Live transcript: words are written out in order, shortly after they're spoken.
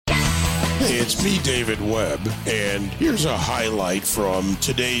Hey, it's me, David Webb, and here's a highlight from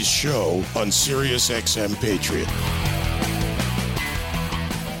today's show on Sirius XM Patriot.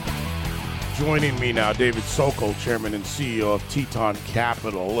 Joining me now, David Sokol, Chairman and CEO of Teton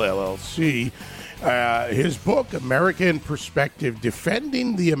Capital, LLC. His book, American Perspective,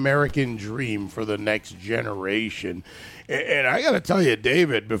 Defending the American Dream for the Next Generation. And I got to tell you,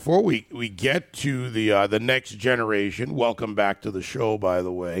 David, before we get to the next generation, welcome back to the show, by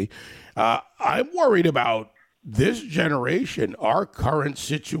the way, I'm worried about this generation, our current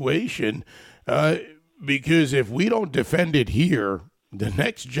situation, because if we don't defend it here, the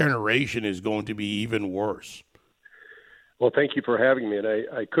next generation is going to be even worse. Well, thank you for having me, and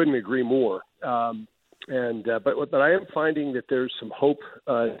I couldn't agree more. But I am finding that there's some hope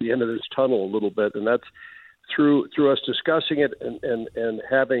at the end of this tunnel a little bit, and that's through us discussing it and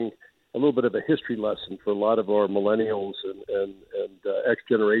having a little bit of a history lesson for a lot of our millennials and X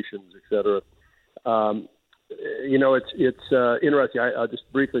generations, et cetera. It's interesting. I'll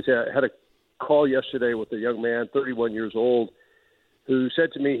just briefly say I had a call yesterday with a young man, 31 years old, who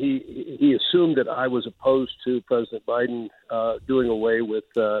said to me he assumed that I was opposed to President Biden doing away with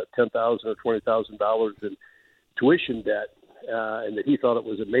 $10,000 or $20,000 in tuition debt, and that he thought it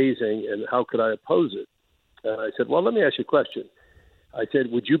was amazing, and how could I oppose it? And I said, well, let me ask you a question. I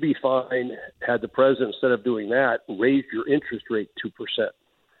said, would you be fine had the president, instead of doing that, raised your interest rate 2%?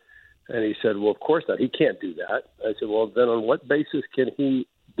 And he said, well, of course not. He can't do that. I said, well, then on what basis can he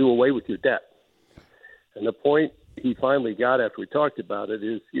do away with your debt? And the point he finally got after we talked about it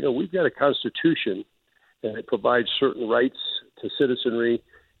is, we've got a constitution, and it provides certain rights to citizenry,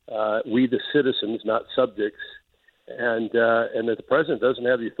 we the citizens, not subjects, and that the president doesn't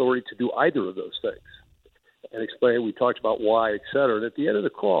have the authority to do either of those things. And explain, we talked about why, et cetera. And at the end of the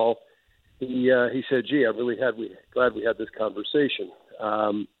call, he said, gee, I'm really glad we had this conversation.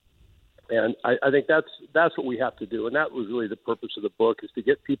 And I think that's what we have to do. And that was really the purpose of the book, is to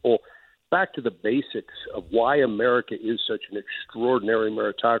get people back to the basics of why America is such an extraordinary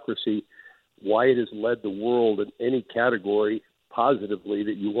meritocracy, why it has led the world in any category positively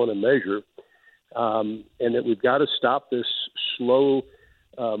that you want to measure, and that we've got to stop this slow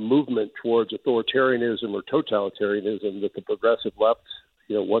movement towards authoritarianism or totalitarianism that the progressive left,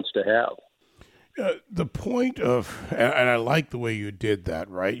 wants to have. The point of, and I like the way you did that,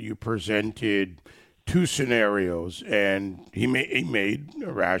 right? You presented two scenarios, and he made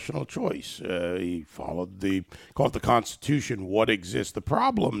a rational choice. He followed the Constitution, what exists. The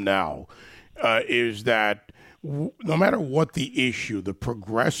problem now is that no matter what the issue, the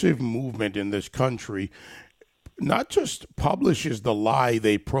progressive movement in this country not just publishes the lie,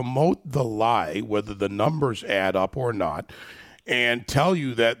 they promote the lie, whether the numbers add up or not, and tell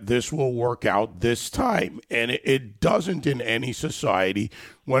you that this will work out this time. And it doesn't in any society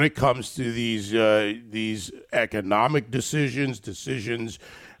when it comes to these economic decisions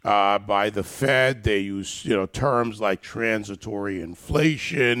by the Fed. They use terms like transitory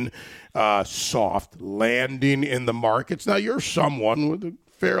inflation, soft landing in the markets. Now, you're someone with a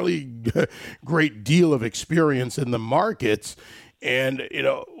fairly great deal of experience in the markets. And,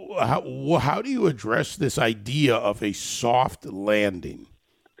 how do you address this idea of a soft landing?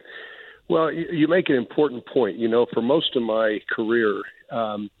 Well, you make an important point. For most of my career,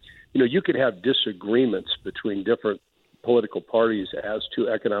 you could have disagreements between different political parties as to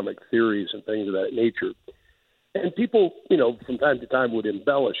economic theories and things of that nature. And people, from time to time would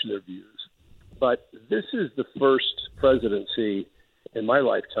embellish their views. But this is the first presidency in my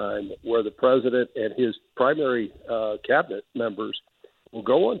lifetime where the president and his primary cabinet members will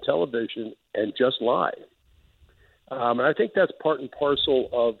go on television and just lie. And I think that's part and parcel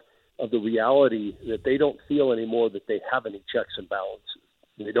of the reality that they don't feel anymore that they have any checks and balances.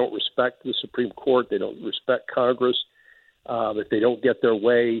 They don't respect the Supreme Court. They don't respect Congress. If they don't get their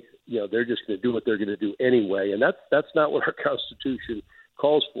way, they're just going to do what they're going to do anyway. And that's not what our Constitution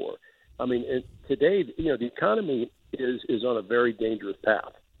calls for. I mean, today, the economy is on a very dangerous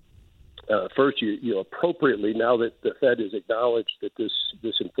path. First, you appropriately, now that the Fed has acknowledged that this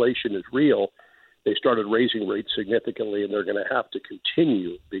inflation is real, they started raising rates significantly, and they're going to have to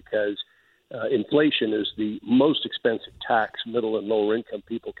continue because inflation is the most expensive tax middle and lower income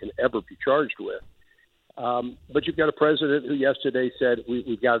people can ever be charged with. But you've got a president who yesterday said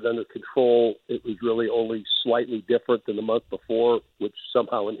we've got it under control. It was really only slightly different than the month before, which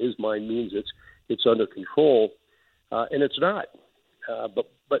somehow in his mind means it's under control, and it's not.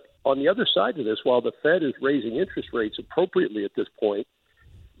 But on the other side of this, while the Fed is raising interest rates appropriately at this point,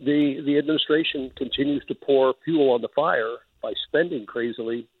 the administration continues to pour fuel on the fire by spending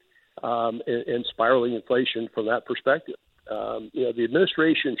crazily and spiraling inflation from that perspective. The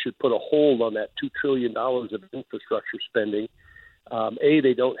administration should put a hold on that $2 trillion of infrastructure spending.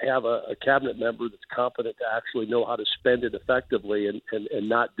 They don't have a cabinet member that's competent to actually know how to spend it effectively and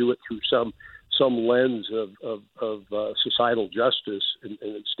not do it through some lens of societal justice and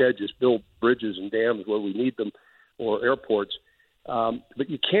instead just build bridges and dams where we need them or airports. But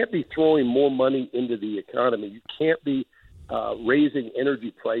you can't be throwing more money into the economy. You can't be raising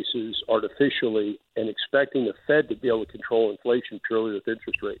energy prices artificially and expecting the Fed to be able to control inflation purely with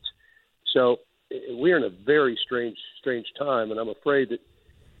interest rates. So we're in a very strange time, and I'm afraid that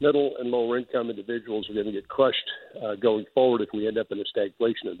middle and lower income individuals are going to get crushed going forward if we end up in a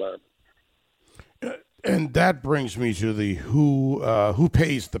stagflation environment. And that brings me to the who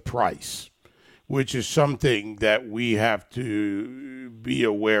pays the price, which is something that we have to be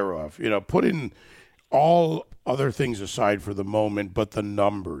aware of. Putting all other things aside for the moment, but the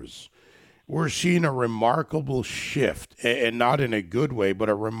numbers. We're seeing a remarkable shift, and not in a good way, but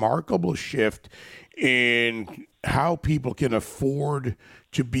a remarkable shift in how people can afford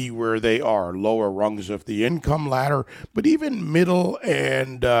to be where they are, lower rungs of the income ladder, but even middle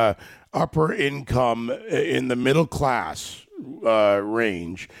and upper income in the middle class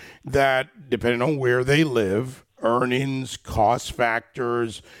range, that depending on where they live, earnings, cost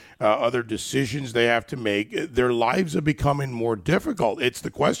factors, other decisions they have to make, their lives are becoming more difficult. It's the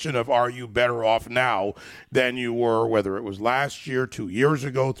question of, are you better off now than you were, whether it was last year, 2 years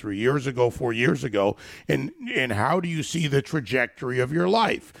ago, 3 years ago, 4 years ago, and how do you see the trajectory of your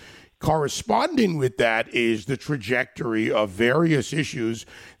life? Corresponding with that is the trajectory of various issues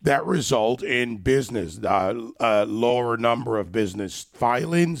that result in business, lower number of business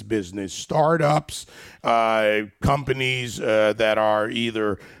filings, business startups, companies that are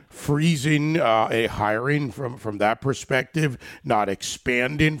either freezing a hiring from that perspective, not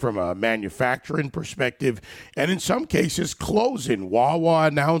expanding from a manufacturing perspective, and in some cases closing. Wawa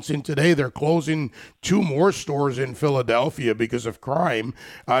announcing today they're closing 2 more stores in Philadelphia because of crime.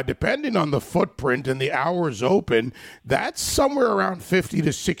 Depending on the footprint and the hours open, that's somewhere around 50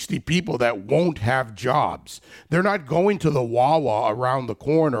 to 60 people that won't have jobs. They're not going to the Wawa around the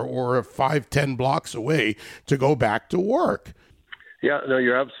corner or 5-10 blocks away to go back to work. Yeah, no,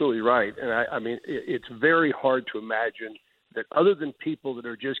 you're absolutely right. And I mean, it's very hard to imagine that other than people that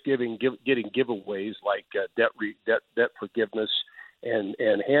are just getting giveaways like debt forgiveness and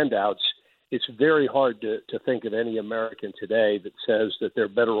handouts, it's very hard to think of any American today that says that they're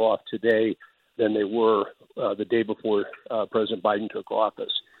better off today than they were the day before President Biden took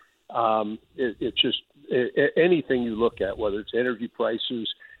office. It's just anything you look at, whether it's energy prices,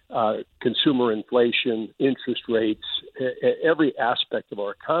 consumer inflation, interest rates, every aspect of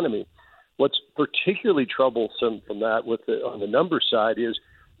our economy. What's particularly troublesome from that on the number side is,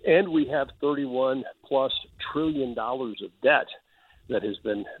 and we have $31+ trillion of debt that has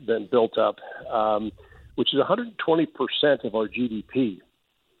been built up, which is 120% of our GDP.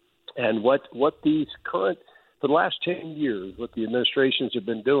 And what these for the last 10 years, what the administrations have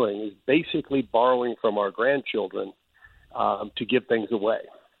been doing is basically borrowing from our grandchildren to give things away.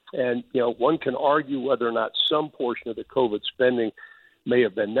 And, one can argue whether or not some portion of the COVID spending may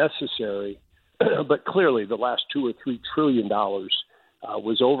have been necessary, but clearly the last $2 or $3 trillion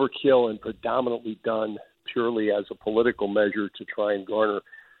was overkill and predominantly done purely as a political measure to try and garner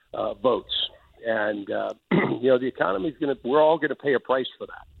votes. And, the economy we're all going to pay a price for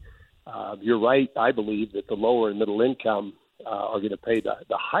that. You're right. I believe that the lower and middle income are going to pay the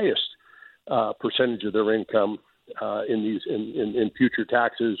highest percentage of their income in future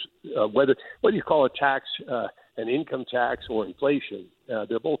taxes, whether you call a tax an income tax or inflation,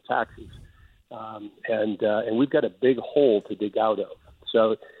 they're both taxes, and we've got a big hole to dig out of.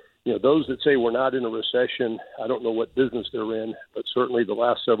 So, those that say we're not in a recession, I don't know what business they're in, but certainly the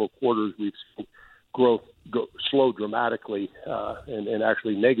last several quarters we've seen growth slow dramatically and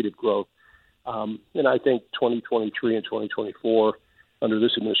actually negative growth. And I think 2023 and 2024 under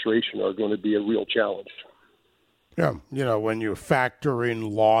this administration are going to be a real challenge. Yeah, when you factor in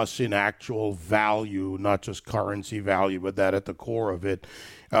loss in actual value, not just currency value, but that at the core of it,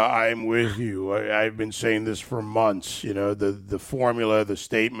 I'm with you. I've been saying this for months. The formula, the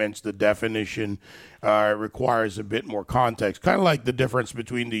statements, the definition requires a bit more context. Kind of like the difference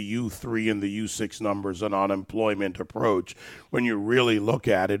between the U3 and the U6 numbers on unemployment approach. When you really look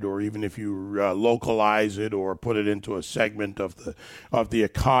at it, or even if you localize it or put it into a segment of the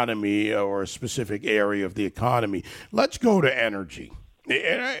economy or a specific area of the economy. Let's go to energy.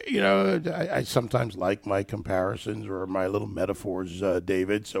 And I sometimes like my comparisons or my little metaphors,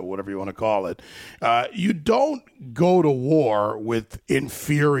 David, so whatever you want to call it. You don't go to war with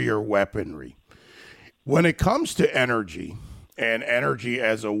inferior weaponry. When it comes to energy and energy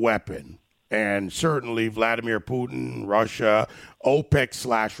as a weapon, and certainly Vladimir Putin, Russia,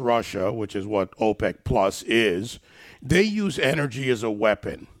 OPEC/Russia, which is what OPEC Plus is, they use energy as a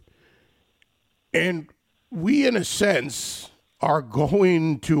weapon. And we, in a sense, are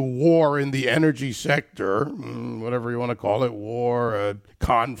going to war in the energy sector, whatever you want to call it, war,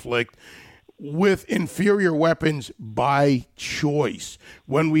 conflict, with inferior weapons by choice,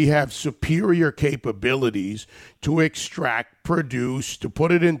 when we have superior capabilities to extract, produce, to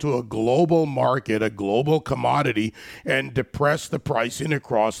put it into a global market, a global commodity, and depress the pricing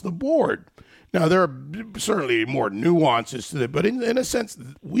across the board. Now, there are certainly more nuances to it, but in a sense,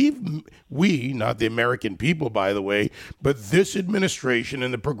 we, not the American people, by the way, but this administration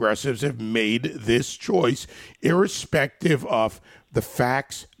and the progressives have made this choice irrespective of the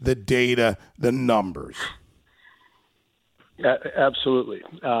facts, the data, the numbers. Absolutely.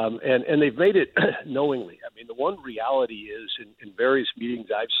 And they've made it knowingly. I mean, the one reality is in various meetings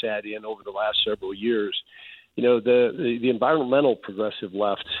I've sat in over the last several years, the environmental progressive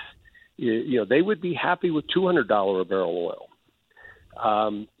left, they would be happy with $200 a barrel oil.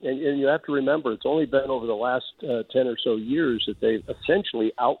 And you have to remember, it's only been over the last 10 or so years that they've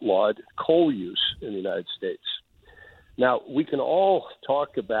essentially outlawed coal use in the United States. Now, we can all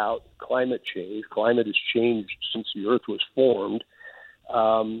talk about climate change. Climate has changed since the Earth was formed.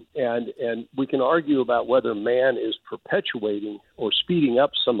 And we can argue about whether man is perpetuating or speeding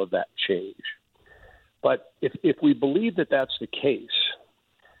up some of that change. But if we believe that that's the case,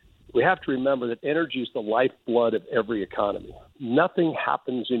 we have to remember that energy is the lifeblood of every economy. Nothing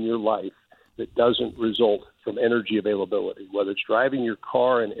happens in your life that doesn't result from energy availability, whether it's driving your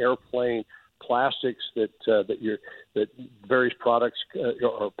car, an airplane, plastics that various products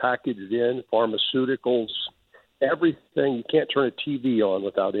are packaged in, pharmaceuticals, everything. You can't turn a TV on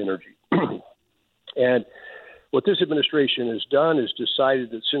without energy. And what this administration has done is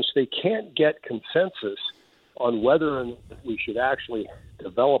decided that since they can't get consensus on whether or not we should actually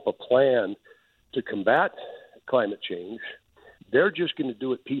develop a plan to combat climate change, they're just going to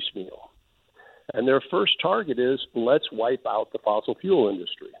do it piecemeal. And their first target is, let's wipe out the fossil fuel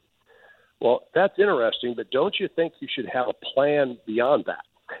industry. Well, that's interesting, but don't you think you should have a plan beyond that?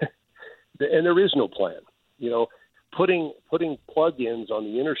 And there is no plan. Putting plug-ins on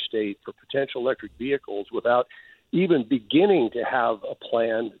the interstate for potential electric vehicles without even beginning to have a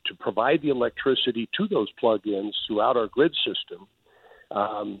plan to provide the electricity to those plug-ins throughout our grid system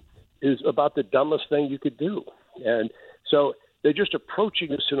is about the dumbest thing you could do. And so they're just approaching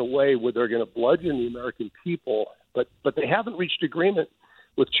this in a way where they're going to bludgeon the American people, but they haven't reached agreement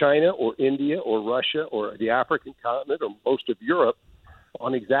with China or India or Russia or the African continent or most of Europe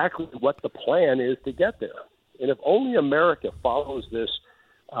on exactly what the plan is to get there. And if only America follows this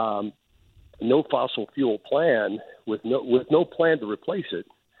no fossil fuel plan with no plan to replace it,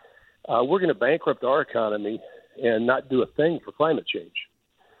 we're going to bankrupt our economy and not do a thing for climate change.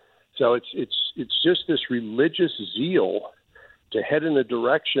 So it's just this religious zeal to head in a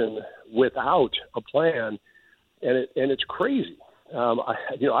direction without a plan, and it's crazy.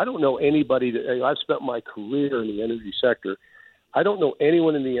 I don't know anybody that I've spent my career in the energy sector. I don't know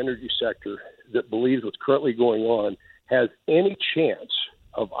anyone in the energy sector that believes what's currently going on has any chance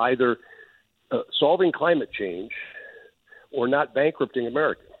of either solving climate change or not bankrupting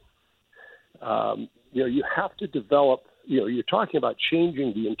America. You have to develop, you're talking about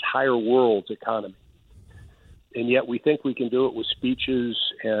changing the entire world's economy. And yet we think we can do it with speeches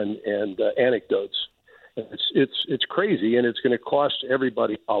and anecdotes. It's crazy, and it's going to cost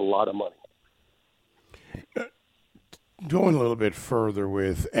everybody a lot of money. Going a little bit further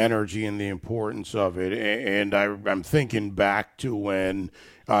with energy and the importance of it, and I'm thinking back to when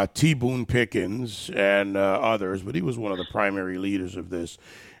T. Boone Pickens and others, but he was one of the primary leaders of this,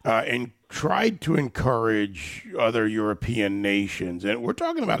 and tried to encourage other European nations, and we're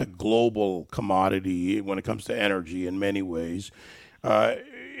talking about a global commodity when it comes to energy in many ways, and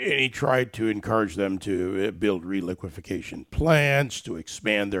he tried to encourage them to build reliquefaction plants, to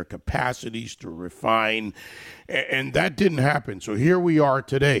expand their capacities, to refine, and that didn't happen. So here we are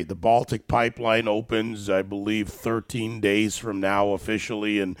today. The Baltic Pipeline opens, I believe, 13 days from now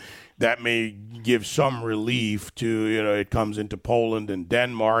officially, and that may give some relief to, it comes into Poland and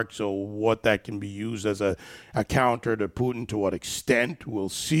Denmark, so what that can be used as a counter to Putin, to what extent, we'll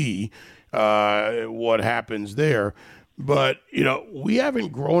see what happens there. But, we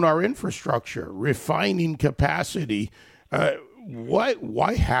haven't grown our infrastructure, refining capacity.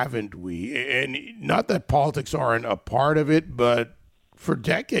 Why haven't we? And not that politics aren't a part of it, but for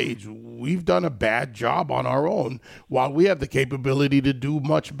decades, we've done a bad job on our own while we have the capability to do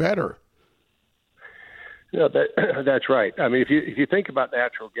much better. No, that's right. I mean, if you think about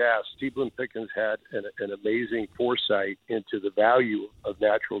natural gas, T. Boone Pickens had an amazing foresight into the value of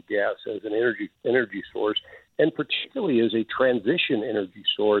natural gas as an energy source, and particularly as a transition energy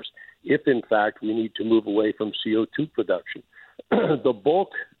source, if in fact we need to move away from CO2 production. The bulk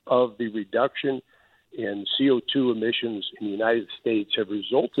of the reduction in CO2 emissions in the United States have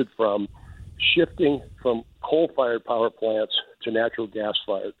resulted from shifting from coal-fired power plants to natural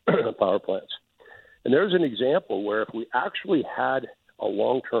gas-fired power plants. And there's an example where if we actually had a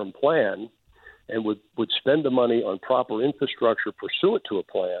long-term plan and would spend the money on proper infrastructure pursuant to a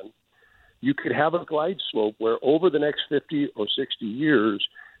plan, you could have a glide slope where over the next 50 or 60 years,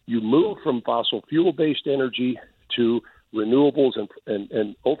 you move from fossil fuel-based energy to renewables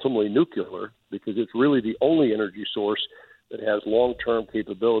and ultimately nuclear, because it's really the only energy source that has long-term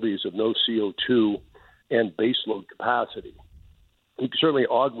capabilities of no CO2 and baseload capacity. You can certainly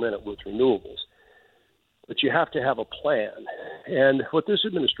augment it with renewables, but you have to have a plan. And with this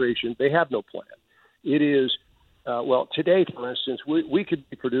administration, they have no plan. It is, today, for instance, we could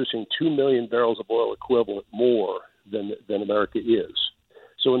be producing 2 million barrels of oil equivalent more than America is.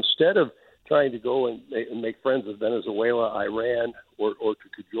 So instead of trying to go and make friends with Venezuela, Iran, or to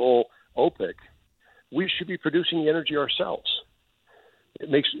cajole OPEC, we should be producing the energy ourselves. It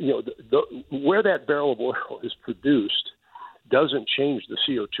makes, where that barrel of oil is produced doesn't change the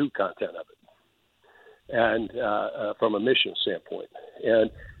CO2 content of it, and from emission standpoint.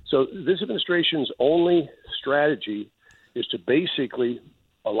 And so this administration's only strategy is to basically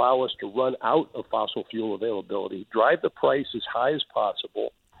allow us to run out of fossil fuel availability, drive the price as high as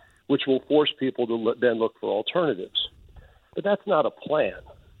possible, which will force people to then look for alternatives. But that's not a plan.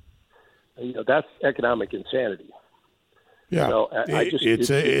 That's economic insanity. Yeah, so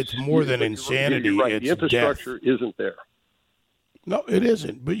it's more than insanity. You're right. It's the infrastructure death. Isn't there. No, it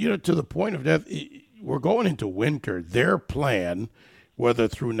isn't. But, to the point of death, we're going into winter. Their plan, whether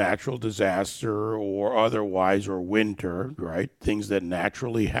through natural disaster or otherwise, or winter, right, things that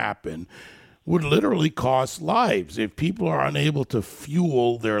naturally happen, would literally cost lives. If people are unable to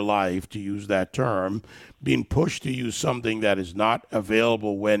fuel their life, to use that term, being pushed to use something that is not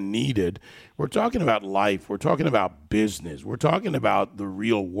available when needed, we're talking about life. We're talking about business. We're talking about the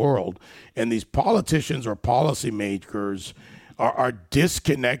real world. And these politicians or policymakers are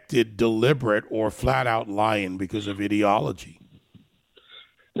disconnected, deliberate, or flat out lying because of ideology.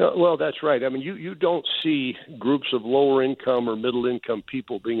 No, well, that's right. I mean, you don't see groups of lower income or middle income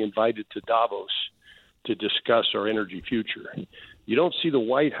people being invited to Davos to discuss our energy future. You don't see the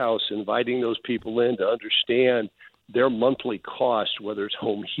White House inviting those people in to understand their monthly cost, whether it's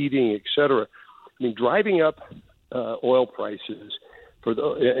home heating, et cetera. I mean, driving up oil prices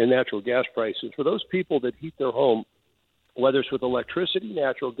and natural gas prices for those people that heat their home, whether it's with electricity,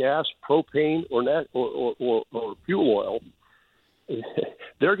 natural gas, propane, or fuel oil,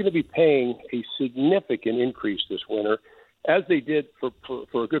 they're going to be paying a significant increase this winter, as they did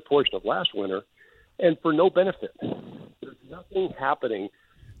for a good portion of last winter, and for no benefit. There's nothing happening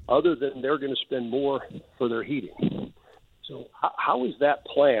other than they're going to spend more for their heating. So how is that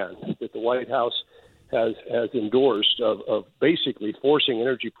plan that the White House has endorsed of basically forcing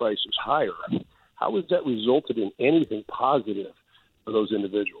energy prices higher, how has that resulted in anything positive for those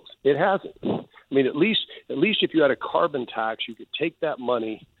individuals? It hasn't. I mean, at least if you had a carbon tax, you could take that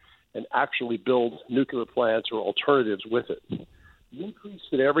money and actually build nuclear plants or alternatives with it. The increase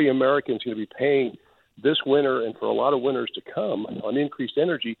that every American is going to be paying this winter and for a lot of winters to come on increased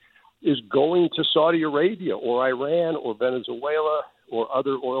energy is going to Saudi Arabia or Iran or Venezuela or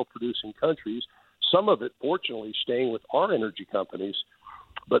other oil-producing countries, some of it, fortunately, staying with our energy companies,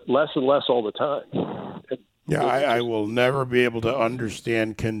 but less and less all the time. Yeah, I will never be able to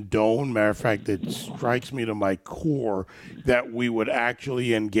understand, condone. Matter of fact, it strikes me to my core that we would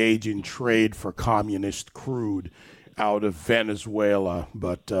actually engage in trade for communist crude out of Venezuela,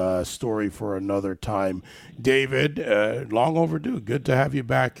 but story for another time. David, long overdue. Good to have you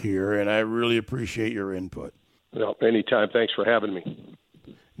back here, and I really appreciate your input. Well, anytime. Thanks for having me.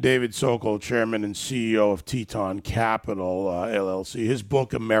 David Sokol, Chairman and CEO of Teton Capital, LLC. His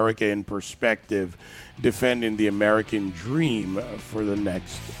book, America in Perspective, Defending the American Dream for the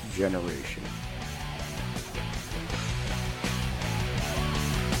Next Generation.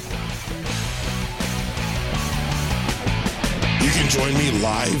 You can join me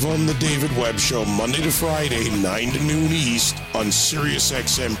live on The David Webb Show, Monday to Friday, 9 to noon East, on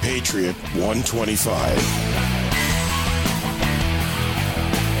SiriusXM Patriot 125.